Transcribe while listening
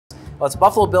Well, it's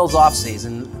Buffalo Bills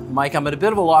offseason. Mike, I'm at a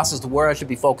bit of a loss as to where I should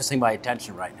be focusing my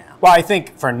attention right now. Well, I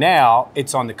think for now,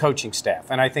 it's on the coaching staff.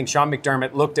 And I think Sean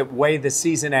McDermott looked at the way the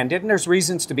season ended, and there's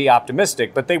reasons to be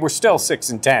optimistic, but they were still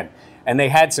 6-10. And they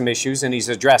had some issues, and he's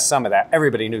addressed some of that.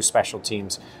 Everybody knew special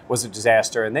teams was a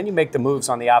disaster. And then you make the moves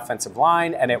on the offensive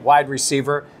line and at wide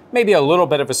receiver. Maybe a little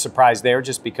bit of a surprise there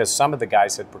just because some of the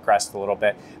guys had progressed a little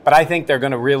bit. But I think they're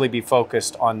going to really be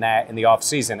focused on that in the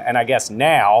offseason. And I guess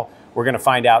now we're going to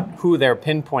find out who they're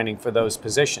pinpointing for those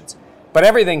positions. But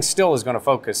everything still is going to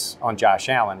focus on Josh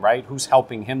Allen, right? Who's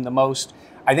helping him the most?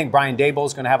 I think Brian Daboll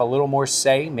is going to have a little more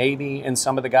say maybe in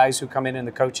some of the guys who come in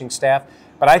the coaching staff.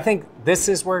 But I think this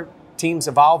is where teams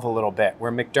evolve a little bit,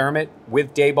 where McDermott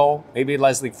with Daboll, maybe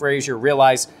Leslie Frazier,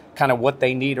 realize kind of what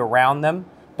they need around them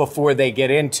before they get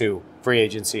into free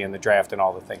agency and the draft and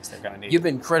all the things they're going to need. You've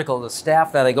been critical of the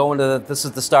staff. Now they go into this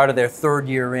is the start of their third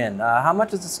year in. How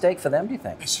much is at stake for them, do you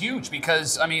think? It's huge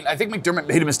because, I mean, I think McDermott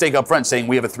made a mistake up front saying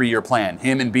we have a 3-year plan.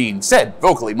 Him and Bean said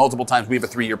vocally multiple times we have a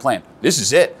 3-year plan. This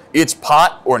is it. It's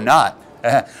pot or not.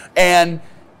 And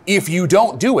if you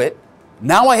don't do it,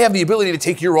 now I have the ability to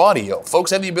take your audio. Folks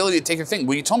have the ability to take your thing.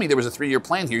 Well, you told me there was a 3-year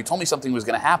plan here. You told me something was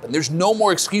going to happen. There's no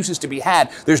more excuses to be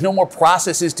had. There's no more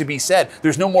processes to be said.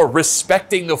 There's no more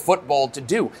respecting the football to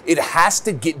do. It has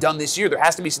to get done this year. There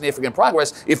has to be significant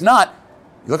progress. If not,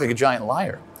 you look like a giant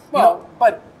liar. Well,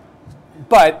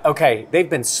 but okay, they've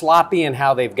been sloppy in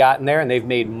how they've gotten there, and they've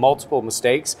made multiple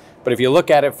mistakes. But if you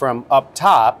look at it from up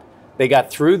top, they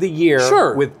got through the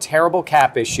year with terrible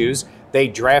cap issues. They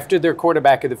drafted their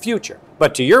quarterback of the future.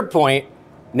 But to your point,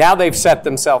 now they've set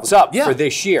themselves up for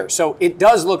this year. So it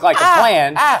does look like a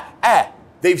plan.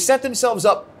 They've set themselves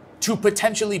up to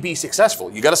potentially be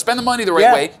successful. You got to spend the money the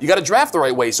right way. You got to draft the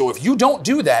right way. So if you don't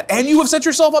do that and you have set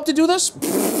yourself up to do this,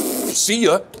 see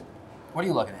ya. What are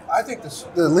you looking at? I think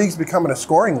the league's becoming a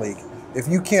scoring league. If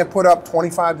you can't put up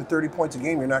 25 to 30 points a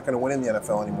game, you're not going to win in the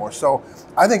NFL anymore. So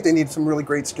I think they need some really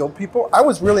great skilled people. I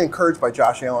was really encouraged by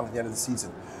Josh Allen at the end of the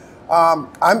season.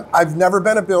 I've never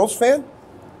been a Bills fan,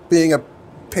 being a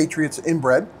Patriots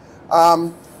inbred,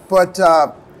 but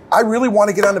I really want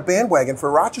to get on the bandwagon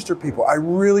for Rochester people. I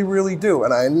really, really do.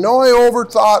 And I know I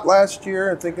overthought last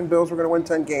year and thinking Bills were going to win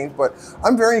 10 games, but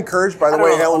I'm very encouraged by the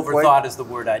way Allen played. Overthought is the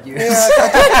word I'd use. Yeah,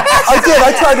 I did.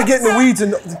 I tried to get in the weeds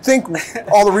and think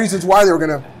all the reasons why they were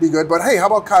going to be good. But hey, how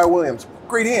about Kyle Williams?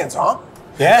 Great hands, huh?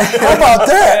 Yeah. How about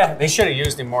that? Yeah, they should have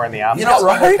used him more in the offense. You know,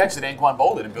 right? Catch that Anquan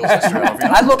Bolden in Bill's history.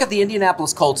 I look at the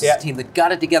Indianapolis Colts as a team that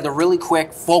got it together really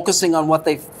quick, focusing on what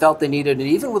they felt they needed, and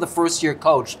even with a first-year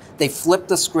coach, they flipped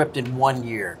the script in 1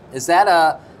 year. Is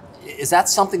that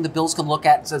something the Bills can look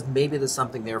at and says maybe there's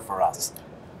something there for us?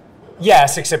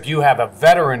 Yes, except you have a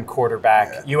veteran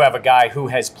quarterback. Yeah. You have a guy who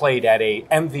has played at a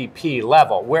MVP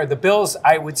level, where the Bills,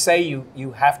 I would say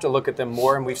you have to look at them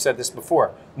more, and we've said this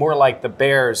before, more like the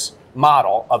Bears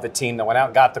model of a team that went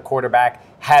out, got the quarterback,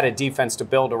 had a defense to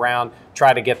build around,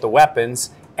 try to get the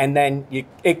weapons, and then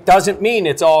it doesn't mean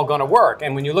it's all going to work.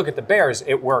 And when you look at the Bears,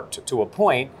 it worked to a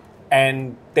point,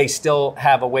 and they still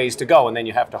have a ways to go, and then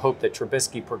you have to hope that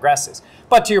Trubisky progresses.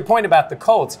 But to your point about the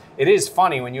Colts, it is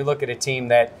funny when you look at a team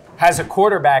that has a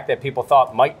quarterback that people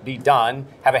thought might be done,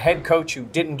 have a head coach who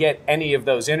didn't get any of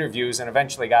those interviews and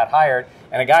eventually got hired,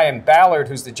 and a guy in Ballard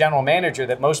who's the general manager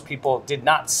that most people did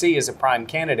not see as a prime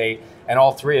candidate, and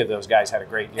all three of those guys had a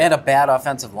great year. And a bad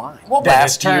offensive line. Well,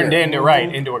 that's turned into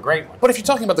a great one. But if you're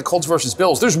talking about the Colts versus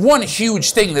Bills, there's one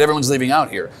huge thing that everyone's leaving out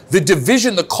here. The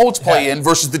division the Colts play in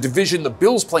versus the division the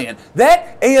Bills play in.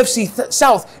 That AFC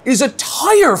South is a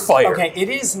tire fire. Okay, it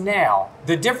is now.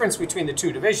 The difference between the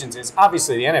two divisions is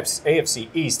obviously the AFC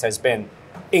East has been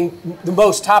in the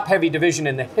most top-heavy division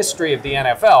in the history of the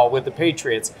NFL with the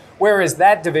Patriots, whereas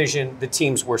that division, the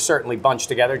teams were certainly bunched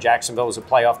together. Jacksonville is a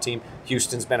playoff team.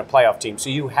 Houston's been a playoff team. So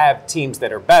you have teams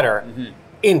that are better. Mm-hmm.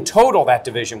 In total, that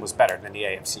division was better than the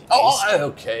AFC East. Oh,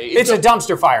 okay. It's a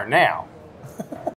dumpster fire now.